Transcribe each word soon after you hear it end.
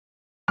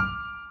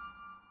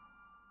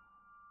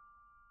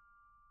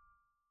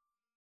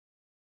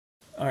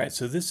Alright,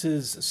 so this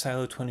is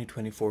Silo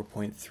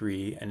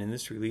 2024.3, and in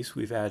this release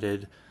we've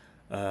added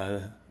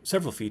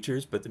several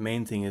features, but the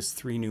main thing is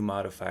 3 new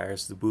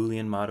modifiers: the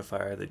Boolean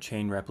modifier, the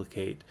chain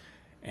replicate,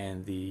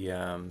 and the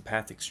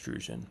path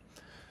extrusion.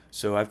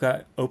 So I've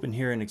got open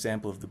here an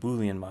example of the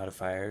Boolean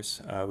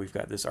modifiers. We've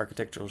got this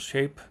architectural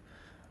shape,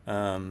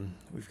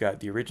 we've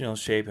got the original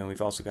shape, and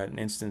we've also got an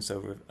instance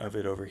of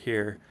it over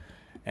here.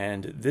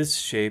 And this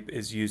shape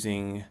is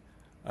using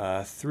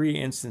 3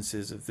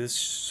 instances of this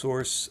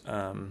source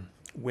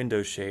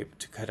window shape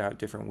to cut out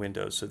different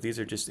windows. So these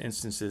are just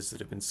instances that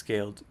have been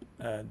scaled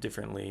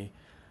differently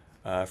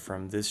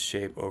from this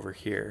shape over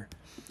here.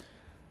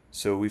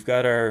 So we've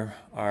got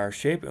our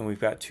shape, and we've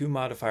got 2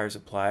 modifiers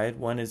applied.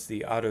 One is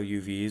the auto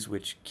UVs,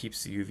 which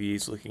keeps the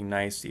UVs looking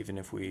nice even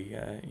if we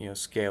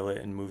scale it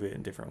and move it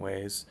in different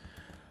ways.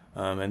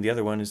 And the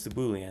other one is the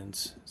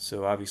Booleans.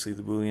 So obviously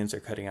the Booleans are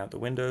cutting out the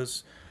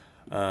windows.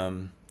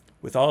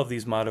 With all of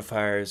these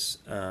modifiers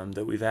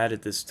that we've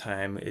added this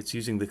time, it's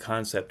using the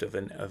concept of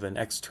an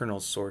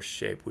external source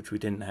shape, which we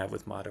didn't have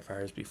with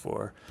modifiers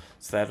before.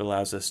 So that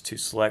allows us to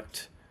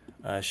select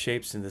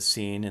shapes in the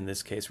scene. In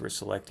this case, we're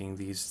selecting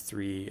these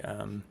 3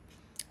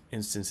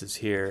 instances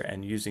here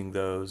and using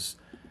those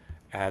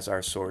as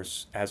our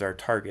source, as our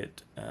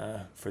target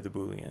for the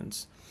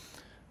Booleans.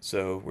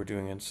 So we're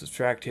doing a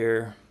subtract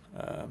here.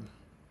 What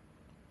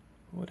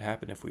would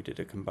happen if we did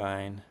a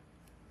combine?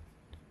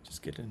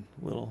 Just get a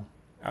little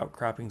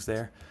outcroppings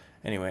there.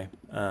 Anyway,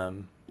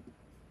 and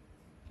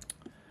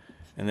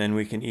then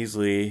we can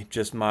easily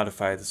just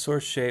modify the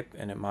source shape,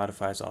 and it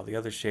modifies all the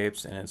other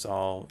shapes, and it's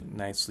all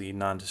nicely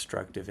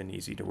non-destructive and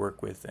easy to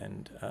work with,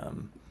 and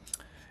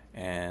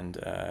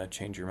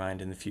change your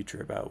mind in the future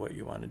about what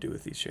you want to do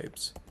with these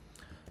shapes.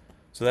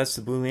 So that's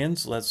the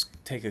Booleans. Let's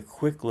take a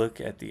quick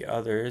look at the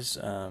others.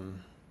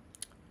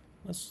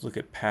 Let's look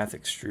at Path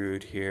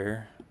Extrude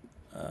here.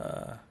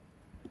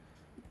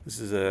 This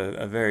is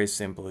a very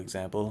simple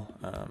example,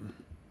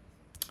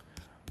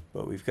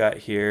 but we've got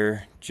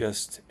here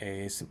just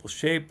a simple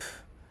shape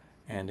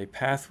and a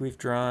path we've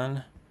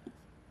drawn.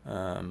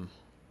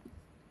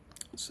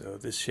 So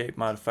this shape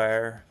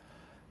modifier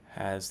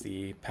has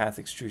the path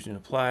extrusion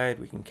applied.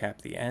 We can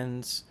cap the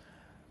ends.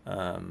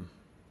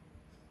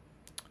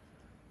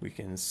 We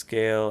can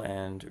scale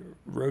and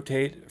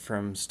rotate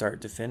from start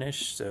to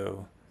finish,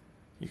 so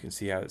you can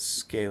see how it's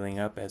scaling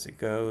up as it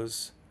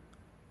goes.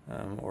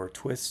 Or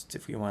twist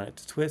if we want it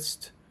to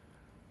twist.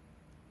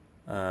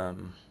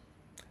 Again,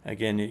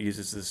 it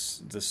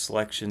uses the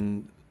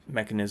selection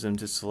mechanism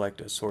to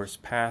select a source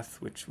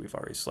path, which we've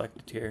already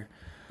selected here.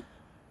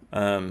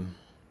 And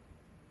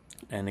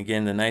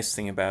again, the nice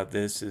thing about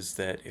this is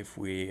that if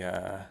we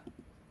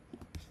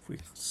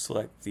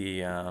select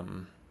the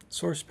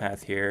source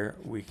path here,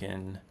 we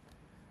can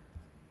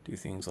do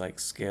things like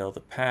scale the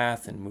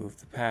path and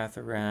move the path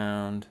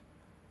around.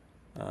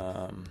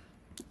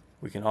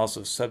 We can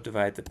also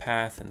subdivide the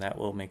path, and that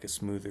will make a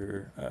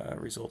smoother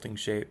resulting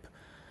shape.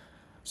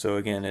 So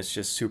again, it's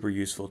just super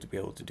useful to be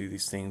able to do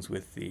these things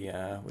with the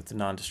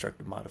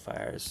non-destructive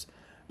modifiers.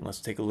 And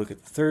let's take a look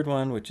at the third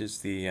one, which is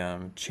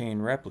the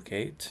chain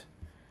replicate,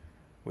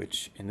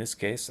 which in this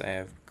case I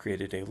have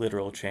created a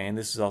literal chain.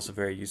 This is also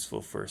very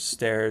useful for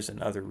stairs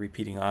and other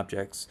repeating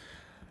objects.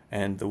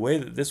 And the way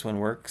that this one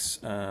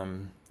works,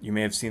 you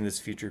may have seen this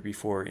feature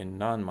before in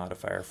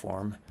non-modifier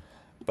form,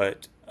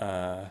 but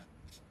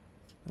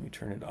let me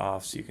turn it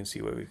off so you can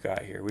see what we've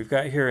got here. We've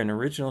got here an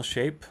original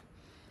shape,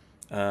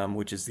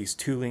 which is these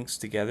 2 links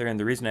together. And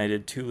the reason I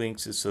did 2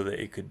 links is so that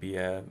it could be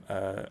a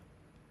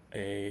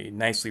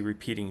nicely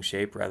repeating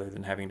shape rather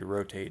than having to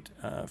rotate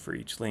for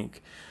each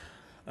link.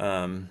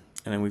 And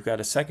then we've got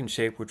a second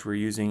shape which we're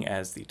using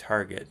as the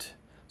target.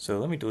 So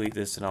let me delete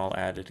this and I'll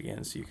add it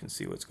again so you can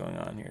see what's going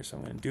on here. So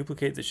I'm going to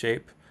duplicate the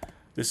shape.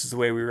 This is the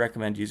way we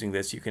recommend using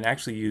this. You can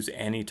actually use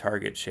any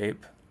target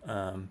shape.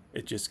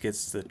 It just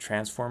gets the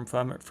transform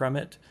from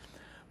it,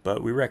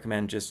 but we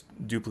recommend just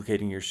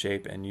duplicating your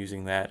shape and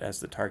using that as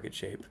the target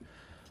shape.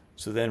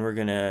 So then we're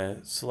going to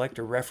select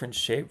a reference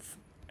shape,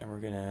 and we're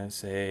going to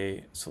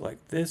say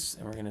select this,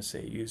 and we're going to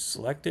say use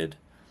selected.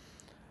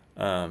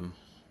 And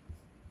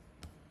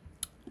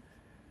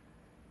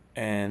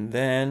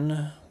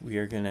then we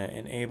are going to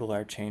enable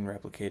our chain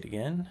replicate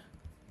again.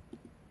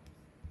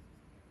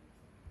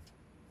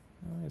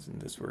 Why isn't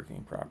this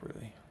working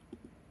properly?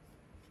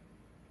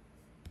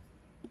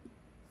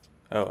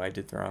 Oh, I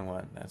did the wrong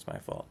one. That's my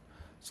fault.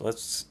 So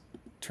let's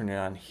turn it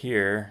on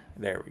here.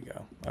 There we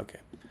go. Okay.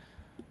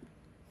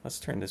 Let's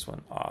turn this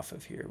one off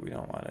of here. We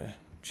don't want to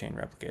chain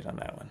replicate on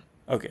that one.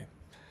 Okay.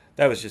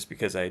 That was just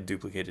because I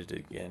duplicated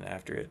it again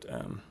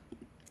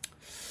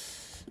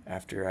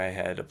after I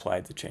had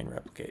applied the chain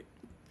replicate.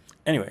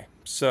 Anyway,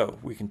 so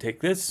we can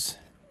take this,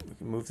 we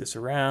can move this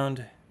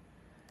around,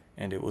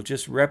 and it will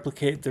just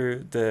replicate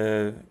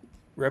the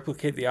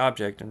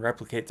object and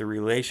replicate the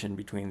relation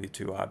between the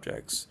 2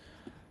 objects.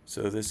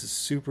 So this is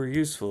super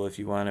useful if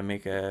you want to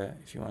make a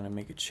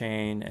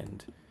chain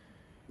and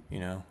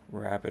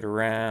wrap it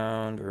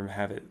around or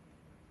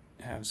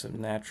have some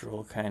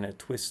natural kind of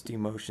twisty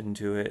motion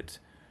to it.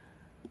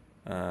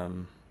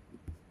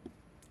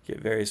 get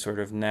very sort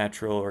of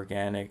natural,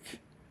 organic,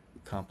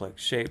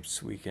 complex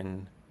shapes, we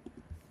can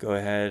go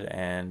ahead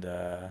and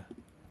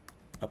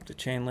up the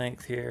chain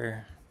length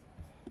here,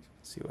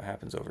 see what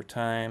happens over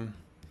time.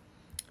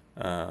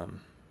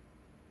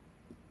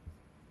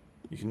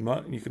 You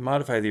can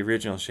modify the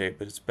original shape,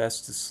 but it's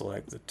best to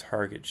select the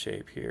target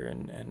shape here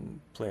and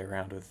play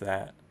around with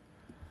that.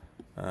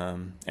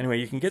 Anyway,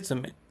 you can get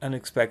some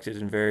unexpected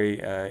and very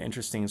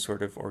interesting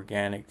sort of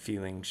organic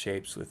feeling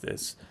shapes with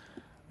this.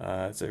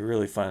 It's a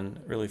really fun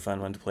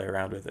one to play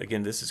around with.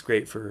 Again, this is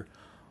great for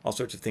all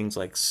sorts of things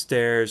like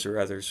stairs or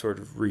other sort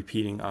of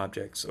repeating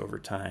objects over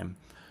time.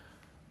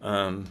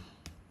 One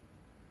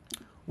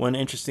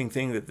interesting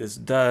thing that this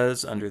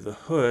does under the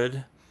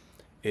hood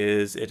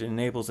is it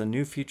enables a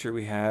new feature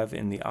we have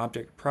in the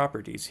object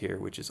properties here,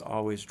 which is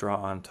always draw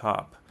on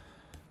top.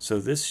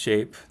 So this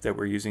shape that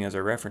we're using as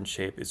our reference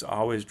shape is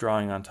always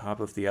drawing on top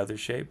of the other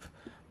shape,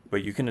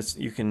 but you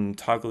can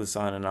toggle this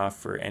on and off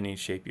for any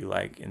shape you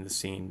like in the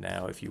scene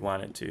now if you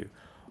want it to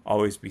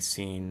always be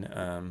seen,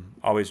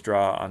 always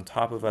draw on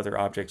top of other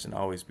objects and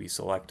always be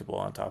selectable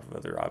on top of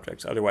other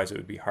objects. Otherwise it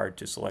would be hard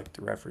to select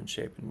the reference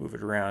shape and move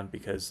it around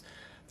because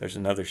there's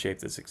another shape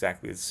that's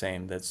exactly the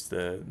same. That's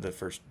the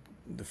first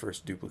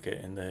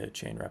duplicate in the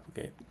chain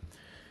replicate.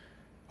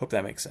 Hope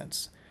that makes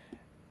sense.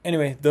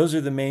 Anyway, those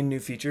are the main new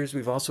features.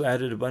 We've also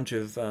added a bunch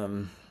of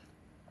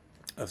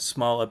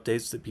small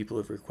updates that people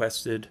have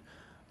requested.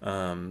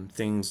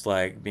 Things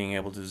like being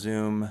able to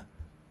zoom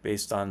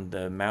based on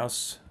the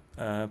mouse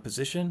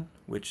position,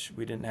 which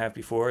we didn't have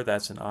before.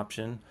 That's an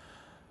option.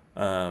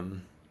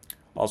 Also,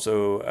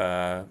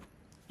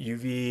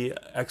 UV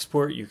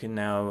export, you can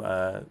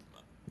now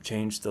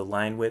change the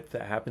line width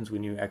that happens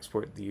when you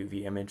export the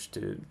UV image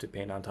to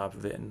paint on top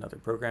of it in another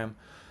program.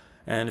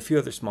 And a few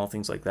other small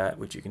things like that,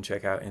 which you can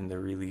check out in the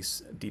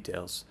release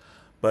details.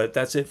 But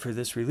that's it for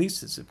this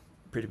release. It's a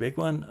pretty big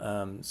one.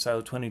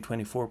 Silo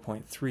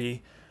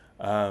 2024.3.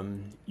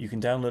 You can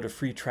download a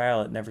free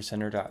trial at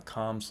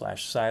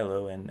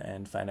nevercenter.com/silo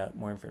and find out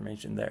more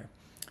information there.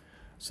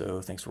 So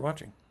thanks for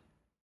watching.